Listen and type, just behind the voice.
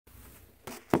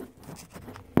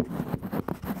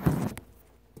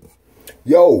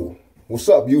Yo, what's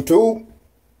up, YouTube?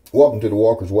 Welcome to the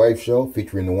Walker's Wave Show,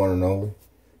 featuring the one and only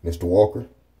Mr. Walker.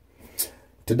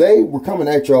 Today, we're coming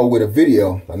at y'all with a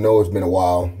video. I know it's been a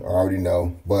while, I already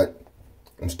know, but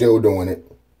I'm still doing it.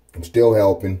 I'm still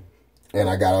helping, and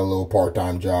I got a little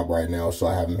part-time job right now, so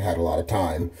I haven't had a lot of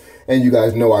time. And you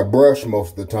guys know I brush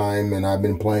most of the time, and I've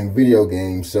been playing video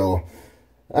games, so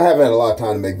I haven't had a lot of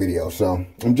time to make videos. So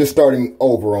I'm just starting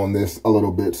over on this a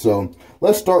little bit. So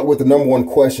let's start with the number one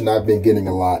question I've been getting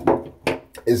a lot,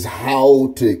 is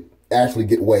how to actually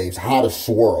get waves, how to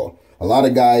swirl. A lot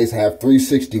of guys have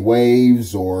 360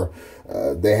 waves, or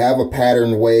they have a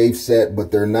pattern wave set,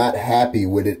 but they're not happy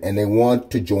with it, and they want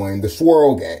to join the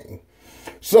swirl gang.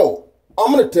 So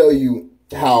I'm going to tell you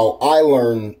how I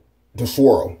learned to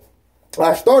swirl.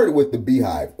 I started with the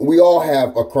beehive. We all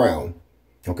have a crown,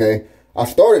 okay? I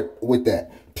started with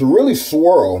that. To really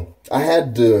swirl, I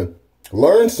had to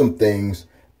learn some things,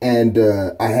 and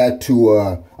I had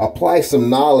to apply some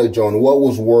knowledge on what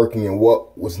was working and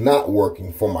what was not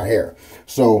working for my hair.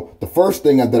 So the first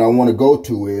thing that I want to go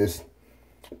to is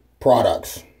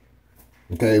products.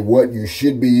 Okay, what you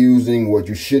should be using, what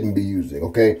you shouldn't be using.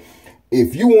 Okay,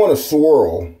 if you want to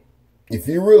swirl, if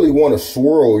you really want to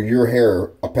swirl your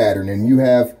hair a pattern, and you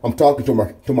have, I'm talking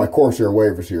to my Corsair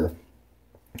wavers here.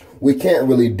 We can't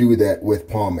really do that with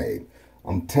pomade.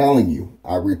 I'm telling you,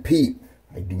 I repeat,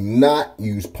 I do not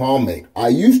use pomade. I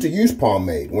used to use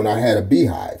pomade when I had a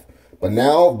beehive, but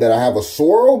now that I have a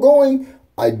swirl going,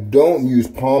 I don't use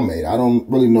pomade. I don't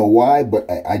really know why, but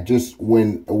I just,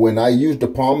 when I use the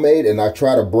pomade and I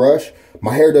try to brush,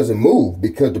 my hair doesn't move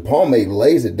because the pomade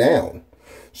lays it down.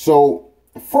 So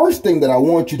first thing that I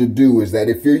want you to do is that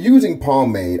if you're using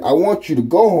pomade, I want you to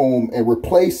go home and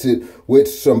replace it with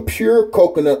some pure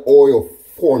coconut oil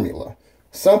formula.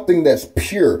 Something that's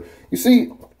pure. You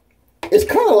see, it's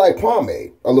kind of like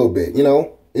pomade a little bit, you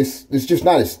know. It's just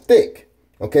not as thick,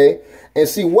 okay? And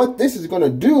see, what this is going to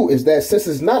do is that since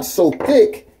it's not so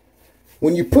thick,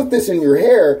 when you put this in your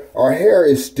hair, our hair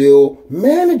is still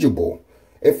manageable.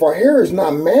 If our hair is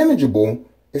not manageable,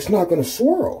 it's not going to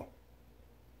swirl.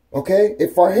 Okay,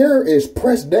 if our hair is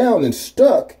pressed down and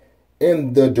stuck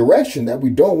in the direction that we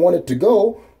don't want it to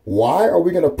go, why are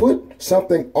we going to put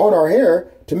something on our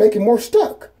hair to make it more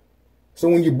stuck? So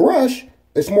when you brush,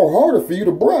 it's more harder for you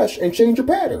to brush and change your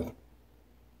pattern.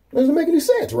 Doesn't make any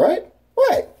sense, right?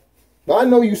 Right. Now, I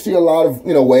know you see a lot of,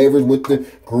 wavers with the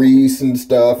grease and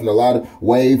stuff, and a lot of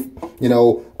wave,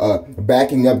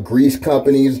 backing up grease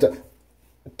companies and stuff.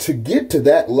 To get to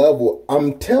that level,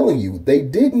 I'm telling you, they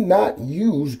did not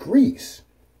use grease.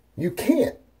 You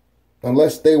can't,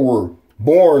 unless they were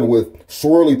born with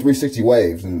swirly 360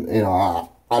 waves. And, I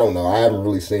don't know. I haven't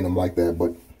really seen them like that,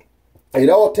 but it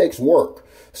all takes work.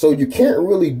 So you can't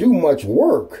really do much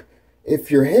work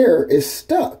if your hair is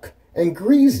stuck and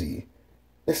greasy.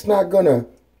 It's not going to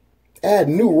add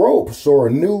new ropes or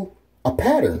a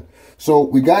pattern. So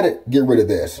we got to get rid of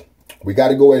this. We got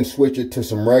to go ahead and switch it to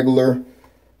some regular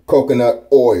coconut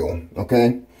oil.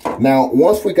 Okay, now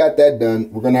once we got that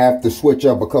done, we're gonna have to switch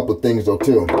up a couple of things though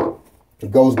too. It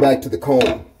goes back to the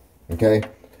comb. Okay,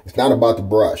 it's not about the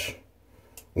brush.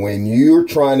 When you're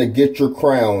trying to get your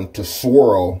crown to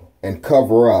swirl and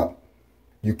cover up,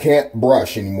 you can't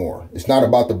brush anymore. It's not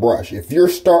about the brush. If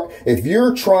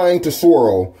you're trying to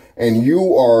swirl and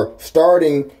you are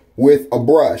starting with a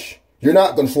brush, you're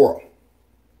not gonna swirl.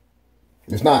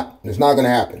 It's not gonna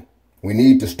happen. We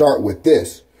need to start with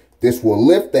this. This will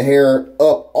lift the hair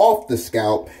up off the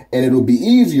scalp, and it'll be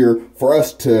easier for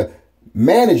us to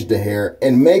manage the hair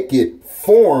and make it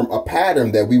form a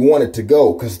pattern that we want it to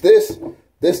go. Because this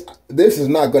is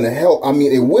not going to help. I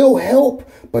mean, it will help,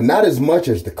 but not as much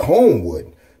as the comb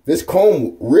would. This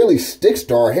comb really sticks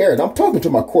to our hair. And I'm talking to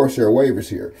my Corsair wavers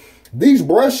here. These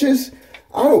brushes,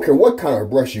 I don't care what kind of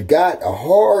brush you got, a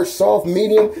hard, soft,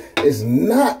 medium, is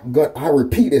not going, I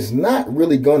repeat, it's not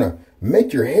really going to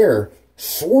make your hair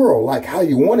swirl like how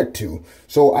you want it to.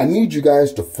 So I need you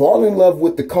guys to fall in love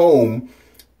with the comb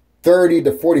 30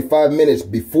 to 45 minutes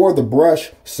before the brush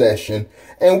session.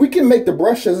 And we can make the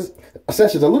brushes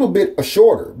sessions a little bit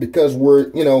shorter because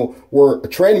we're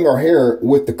training our hair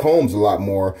with the combs a lot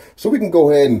more. So we can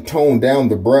go ahead and tone down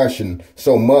the brush and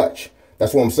so much.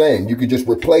 That's what I'm saying. You could just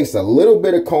replace a little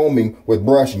bit of combing with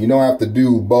brushing. You don't have to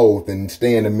do both and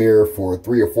stay in the mirror for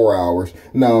 3 or 4 hours.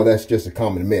 No, that's just a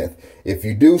common myth. If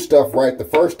you do stuff right the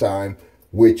first time,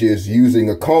 which is using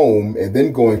a comb and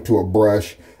then going to a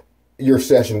brush, your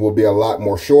session will be a lot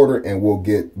more shorter and will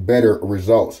get better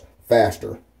results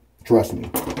faster. Trust me.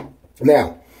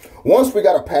 Now, once we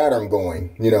got a pattern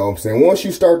going, you know what I'm saying? Once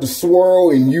you start to swirl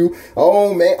and you,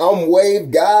 oh man, I'm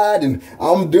wave god and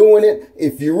I'm doing it.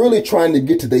 If you're really trying to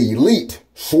get to the elite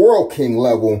swirl king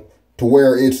level to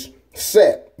where it's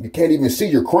set, you can't even see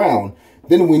your crown,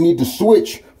 then we need to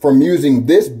switch from using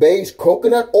this base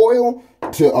coconut oil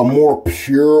to a more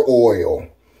pure oil.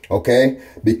 Okay,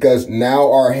 because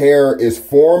now our hair is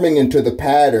forming into the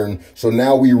pattern. So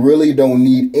now we really don't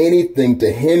need anything to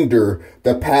hinder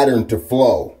the pattern to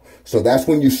flow. So that's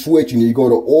when you switch and you go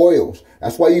to oils.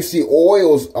 That's why you see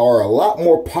oils are a lot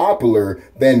more popular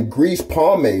than grease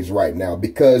pomades right now,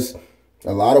 because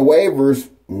a lot of wavers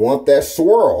want that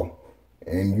swirl.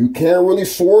 And you can't really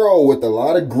swirl with a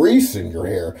lot of grease in your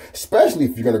hair, especially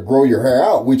if you're going to grow your hair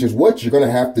out, which is what you're going to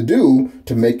have to do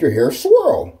to make your hair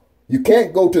swirl. You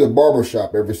can't go to the barber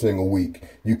shop every single week.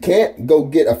 You can't go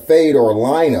get a fade or a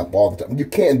lineup all the time. You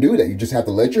can't do that. You just have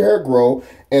to let your hair grow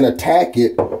and attack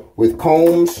it with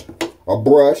combs, a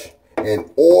brush, and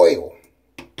oil.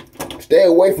 Stay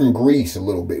away from grease a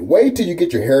little bit. Wait till you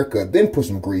get your hair cut, then put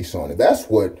some grease on it. That's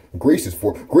what grease is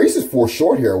for. Grease is for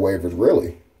short hair wavers,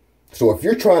 really. So if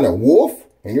you're trying to wolf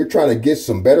and you're trying to get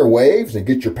some better waves and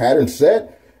get your pattern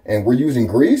set, and we're using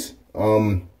grease,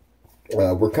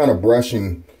 we're kind of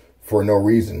brushing for no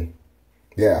reason.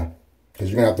 Yeah, because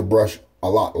you're going to have to brush a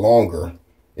lot longer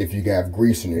if you have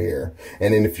grease in your hair.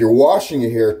 And then if you're washing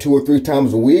your hair 2 or 3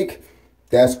 times a week,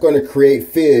 that's going to create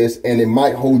fizz and it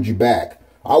might hold you back.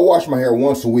 I wash my hair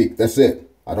once a week. That's it.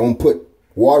 I don't put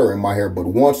water in my hair, but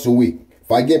once a week.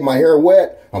 If I get my hair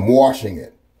wet, I'm washing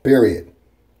it, period.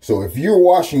 So if you're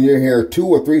washing your hair 2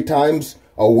 or 3 times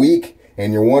a week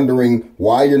and you're wondering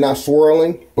why you're not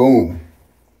swirling, boom,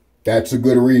 that's a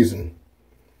good reason.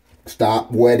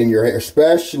 Stop wetting your hair,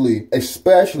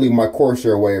 especially my coarse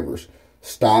hair wavers.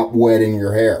 Stop wetting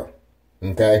your hair,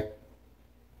 okay?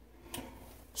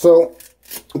 So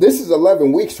this is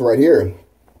 11 weeks right here.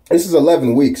 This is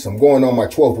 11 weeks. I'm going on my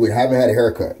 12th week. I haven't had a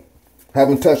haircut.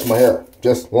 Haven't touched my hair,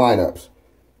 just lineups.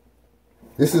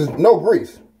 This is no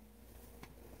grease.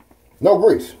 No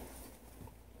grease.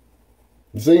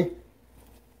 You see?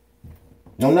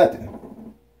 No nothing.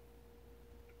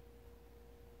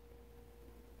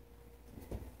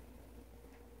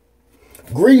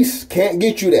 Grease can't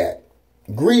get you that.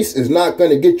 Grease is not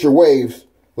going to get your waves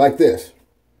like this.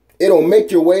 It'll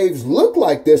make your waves look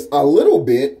like this a little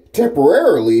bit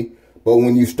temporarily, but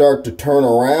when you start to turn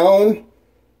around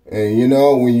and, you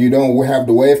know, when you don't have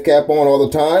the wave cap on all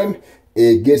the time,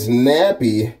 it gets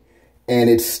nappy and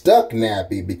it's stuck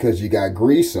nappy because you got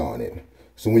grease on it.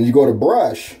 So when you go to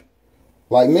brush,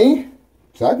 like me,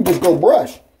 so I can just go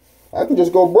brush. I can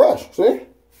just go brush, see?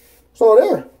 It's all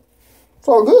there. It's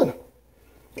all good.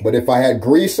 But if I had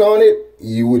grease on it,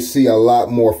 you would see a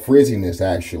lot more frizziness,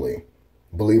 actually,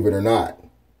 believe it or not.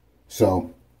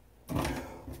 So,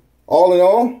 all in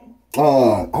all,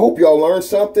 I hope y'all learned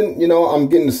something. You know, I'm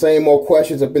getting the same old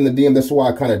questions up in the DM. That's why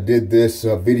I kind of did this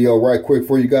video right quick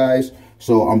for you guys.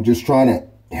 So, I'm just trying to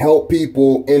help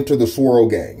people enter the swirl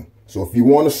gang. So, if you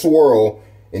want to swirl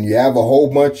and you have a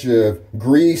whole bunch of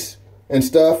grease and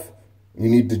stuff, you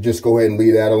need to just go ahead and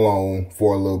leave that alone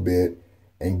for a little bit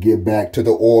and get back to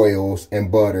the oils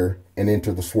and butter and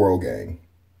into the swirl gang.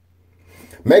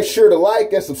 Make sure to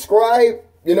like and subscribe.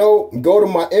 You know, go to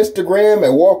my Instagram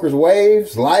at Walker's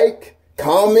Waves. Like,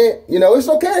 comment. You know, it's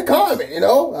okay to comment, you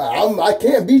know. I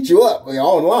can't beat you up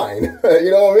online.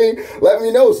 You know what I mean? Let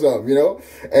me know something, you know.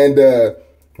 And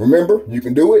remember, you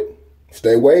can do it.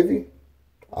 Stay wavy.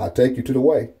 I'll take you to the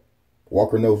way.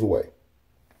 Walker knows the way.